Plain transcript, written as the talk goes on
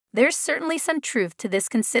There's certainly some truth to this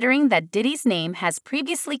considering that Diddy's name has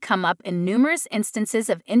previously come up in numerous instances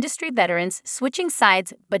of industry veterans switching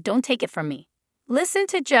sides, but don't take it from me. Listen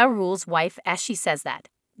to Ja Rule's wife as she says that.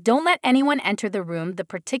 Don't let anyone enter the room, the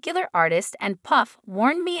particular artist and Puff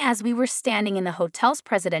warned me as we were standing in the hotel's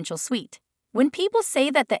presidential suite. When people say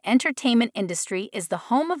that the entertainment industry is the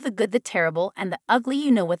home of the good, the terrible, and the ugly,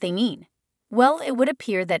 you know what they mean. Well, it would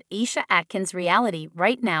appear that Aisha Atkins' reality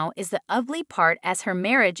right now is the ugly part, as her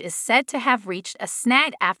marriage is said to have reached a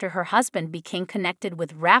snag after her husband became connected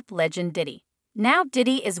with rap legend Diddy. Now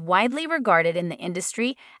Diddy is widely regarded in the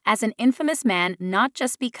industry as an infamous man, not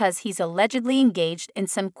just because he's allegedly engaged in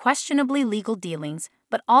some questionably legal dealings,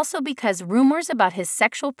 but also because rumors about his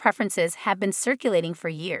sexual preferences have been circulating for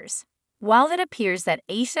years. While it appears that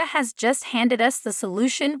Aisha has just handed us the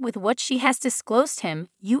solution with what she has disclosed him,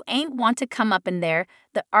 you ain't want to come up in there,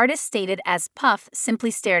 the artist stated as Puff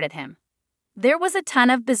simply stared at him. There was a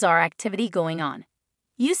ton of bizarre activity going on.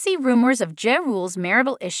 You see, rumors of Ja Rule's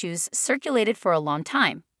marital issues circulated for a long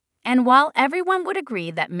time. And while everyone would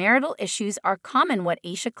agree that marital issues are common, what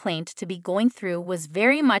Aisha claimed to be going through was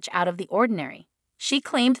very much out of the ordinary. She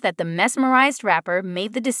claimed that the mesmerized rapper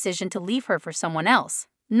made the decision to leave her for someone else.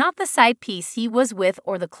 Not the side piece he was with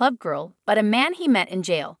or the club girl, but a man he met in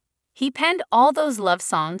jail. He penned all those love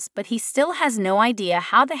songs, but he still has no idea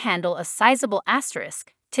how to handle a sizable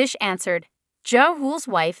asterisk. Tish answered. Ja Rule's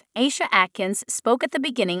wife, Aisha Atkins, spoke at the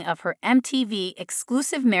beginning of her MTV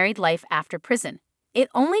exclusive married life after prison. It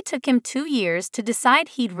only took him 2 years to decide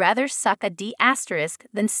he'd rather suck a D asterisk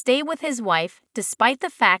than stay with his wife, despite the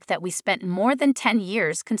fact that we spent more than 10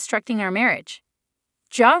 years constructing our marriage.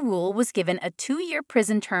 Ja Rule was given a 2-year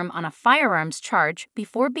prison term on a firearms charge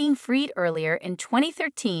before being freed earlier in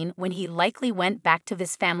 2013 when he likely went back to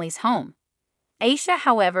his family's home. Aisha,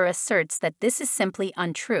 however, asserts that this is simply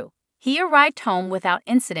untrue. He arrived home without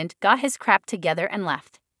incident, got his crap together, and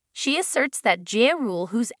left. She asserts that Ja Rule,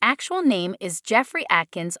 whose actual name is Jeffrey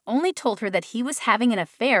Atkins, only told her that he was having an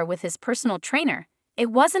affair with his personal trainer. It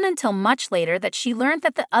wasn't until much later that she learned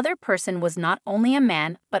that the other person was not only a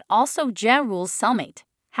man, but also Ja Rule's cellmate.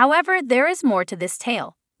 However, there is more to this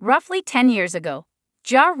tale. Roughly 10 years ago,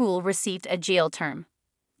 Ja Rule received a jail term.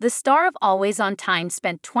 The star of Always on Time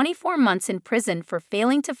spent 24 months in prison for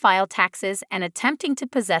failing to file taxes and attempting to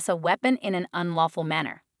possess a weapon in an unlawful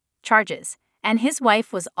manner. Charges. And his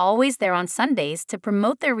wife was always there on Sundays to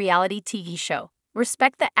promote their reality TV show.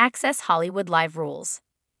 Respect the Access Hollywood Live rules.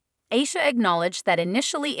 Aisha acknowledged that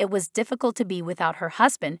initially it was difficult to be without her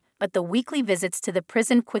husband, but the weekly visits to the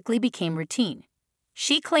prison quickly became routine.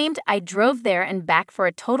 She claimed, I drove there and back for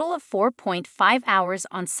a total of 4.5 hours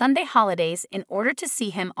on Sunday holidays in order to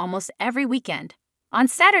see him almost every weekend. On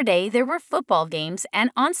Saturday, there were football games, and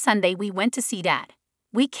on Sunday, we went to see Dad.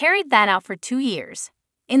 We carried that out for 2 years.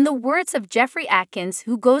 In the words of Jeffrey Atkins,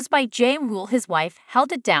 who goes by Ja Rule, his wife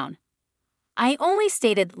held it down. I only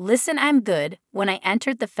stated, listen, I'm good, when I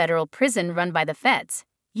entered the federal prison run by the feds.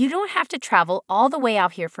 You don't have to travel all the way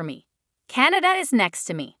out here for me. Canada is next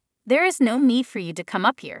to me. There is no need for you to come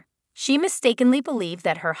up here. She mistakenly believed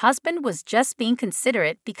that her husband was just being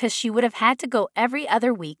considerate because she would have had to go every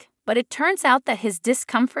other week, but it turns out that his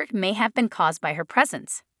discomfort may have been caused by her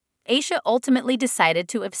presence. Aisha ultimately decided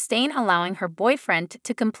to abstain, allowing her boyfriend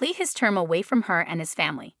to complete his term away from her and his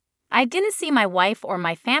family. I didn't see my wife or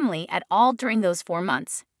my family at all during those 4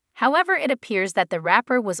 months. However, it appears that the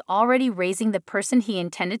rapper was already raising the person he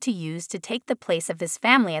intended to use to take the place of his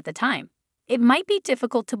family at the time. It might be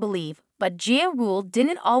difficult to believe, but Ja Rule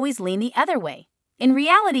didn't always lean the other way. In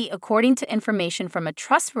reality, according to information from a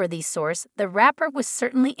trustworthy source, the rapper was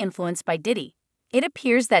certainly influenced by Diddy. It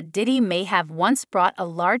appears that Diddy may have once brought a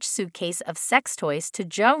large suitcase of sex toys to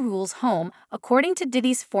Ja Rule's home, according to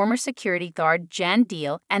Diddy's former security guard Jan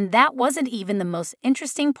Deal, and that wasn't even the most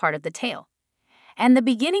interesting part of the tale. And the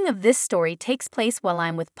beginning of this story takes place while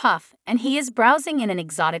I'm with Puff, and he is browsing in an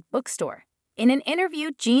exotic bookstore. In an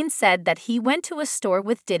interview, Gene said that he went to a store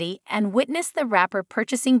with Diddy and witnessed the rapper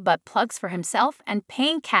purchasing butt plugs for himself and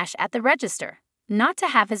paying cash at the register, not to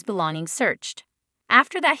have his belongings searched.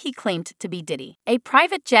 After that, he claimed to be Diddy. A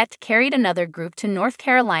private jet carried another group to North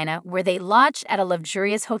Carolina, where they lodged at a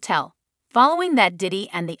luxurious hotel. Following that, Diddy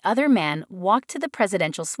and the other man walked to the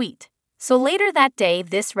presidential suite. So later that day,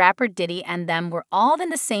 this rapper Diddy and them were all in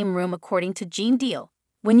the same room, according to Gene Deal.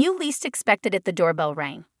 When you least expected it, the doorbell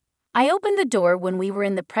rang. I opened the door when we were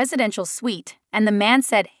in the presidential suite, and the man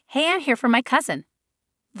said, "Hey, I'm here for my cousin."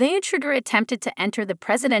 The intruder attempted to enter the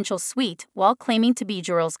presidential suite while claiming to be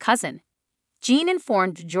Joral's cousin. Gene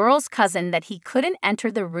informed Joral's cousin that he couldn't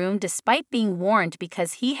enter the room despite being warned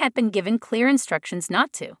because he had been given clear instructions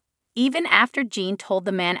not to. even after Jean told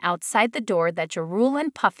the man outside the door that Ja Rule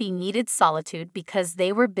and Puffy needed solitude because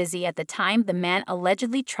they were busy at the time the man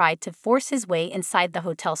allegedly tried to force his way inside the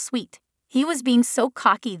hotel suite. He was being so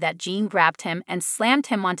cocky that Jean grabbed him and slammed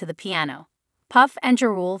him onto the piano. Puff and Ja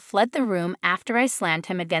Rule fled the room after I slammed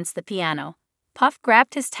him against the piano. Puff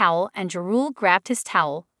grabbed his towel and Ja Rule grabbed his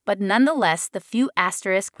towel, but nonetheless the few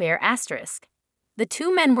asterisk where asterisk. The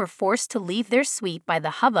two men were forced to leave their suite by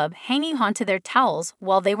the hubbub hanging onto their towels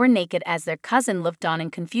while they were naked as their cousin looked on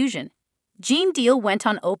in confusion. Jean Deal went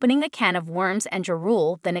on opening a can of worms and Ja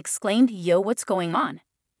Rule then exclaimed, "Yo, what's going on?"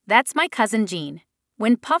 "That's my cousin Jean."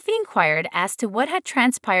 When Puffy inquired as to what had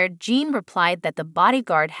transpired, Jean replied that the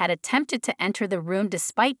bodyguard had attempted to enter the room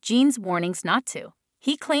despite Jean's warnings not to.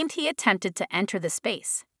 He claimed he attempted to enter the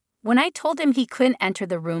space. When I told him he couldn't enter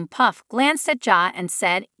the room, Puff glanced at Ja and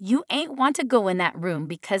said, "You ain't want to go in that room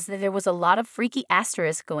because there was a lot of freaky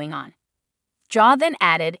asterisk going on." Ja then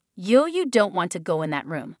added, "Yo, you don't want to go in that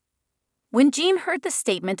room." When Jean heard the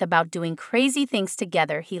statement about doing crazy things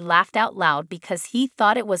together, he laughed out loud because he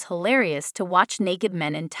thought it was hilarious to watch naked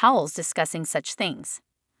men in towels discussing such things.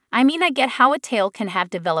 I mean, I get how a tale can have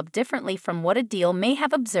developed differently from what a Deal may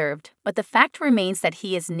have observed, but the fact remains that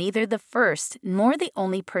he is neither the first nor the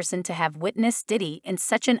only person to have witnessed Diddy in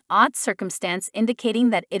such an odd circumstance, indicating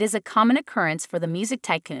that it is a common occurrence for the music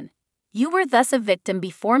tycoon. You were thus a victim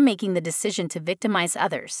before making the decision to victimize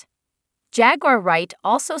others. Jaguar Wright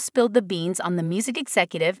also spilled the beans on the music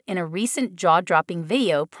executive in a recent jaw-dropping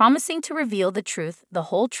video promising to reveal the truth, the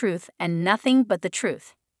whole truth, and nothing but the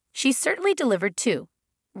truth. She certainly delivered too.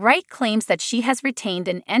 Wright claims that she has retained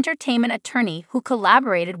an entertainment attorney who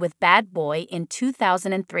collaborated with Bad Boy in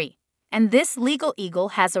 2003. And this legal eagle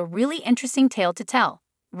has a really interesting tale to tell.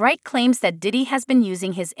 Wright claims that Diddy has been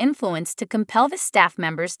using his influence to compel the staff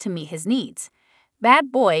members to meet his needs.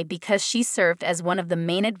 Bad Boy because she served as one of the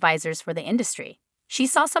main advisors for the industry. She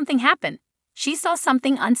saw something happen. She saw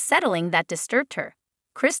something unsettling that disturbed her.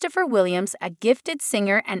 Christopher Williams, a gifted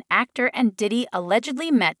singer and actor, and Diddy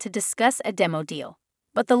allegedly met to discuss a demo deal.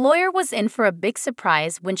 But the lawyer was in for a big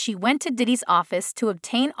surprise when she went to Diddy's office to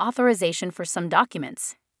obtain authorization for some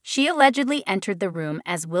documents. She allegedly entered the room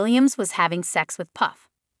as Williams was having sex with Puff.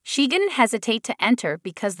 She didn't hesitate to enter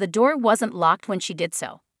because the door wasn't locked when she did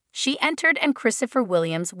so. She entered and Christopher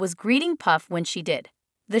Williams was greeting Puff when she did.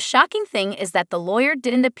 The shocking thing is that the lawyer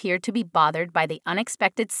didn't appear to be bothered by the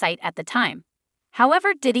unexpected sight at the time.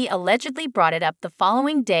 However, Diddy allegedly brought it up the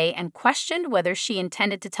following day and questioned whether she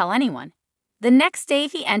intended to tell anyone. The next day,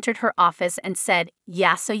 he entered her office and said,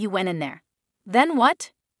 "Yeah, so you went in there. Then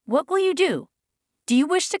what? What will you do? Do you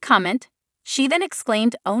wish to comment?" She then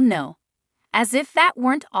exclaimed, "Oh no." As if that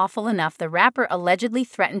weren't awful enough, the rapper allegedly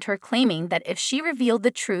threatened her, claiming that if she revealed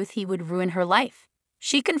the truth, he would ruin her life.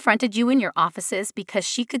 She confronted you in your offices because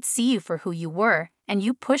she could see you for who you were, and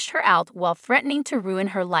you pushed her out while threatening to ruin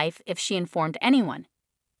her life if she informed anyone.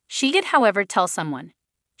 She did, however, tell someone.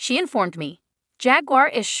 She informed me. Jaguar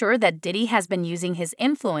is sure that Diddy has been using his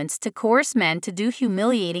influence to coerce men to do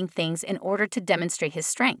humiliating things in order to demonstrate his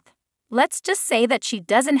strength. Let's just say that she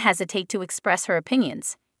doesn't hesitate to express her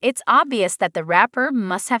opinions. It's obvious that the rapper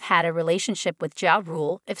must have had a relationship with Ja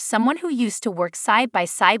Rule if someone who used to work side by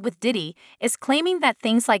side with Diddy is claiming that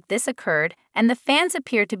things like this occurred, and the fans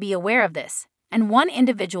appear to be aware of this. And one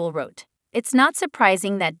individual wrote, "It's not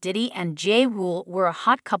surprising that Diddy and Ja Rule were a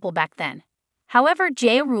hot couple back then." However,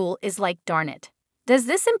 Ja Rule is like, darn it. Does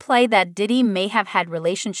this imply that Diddy may have had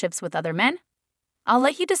relationships with other men? I'll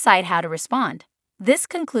let you decide how to respond. This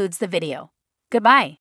concludes the video. Goodbye.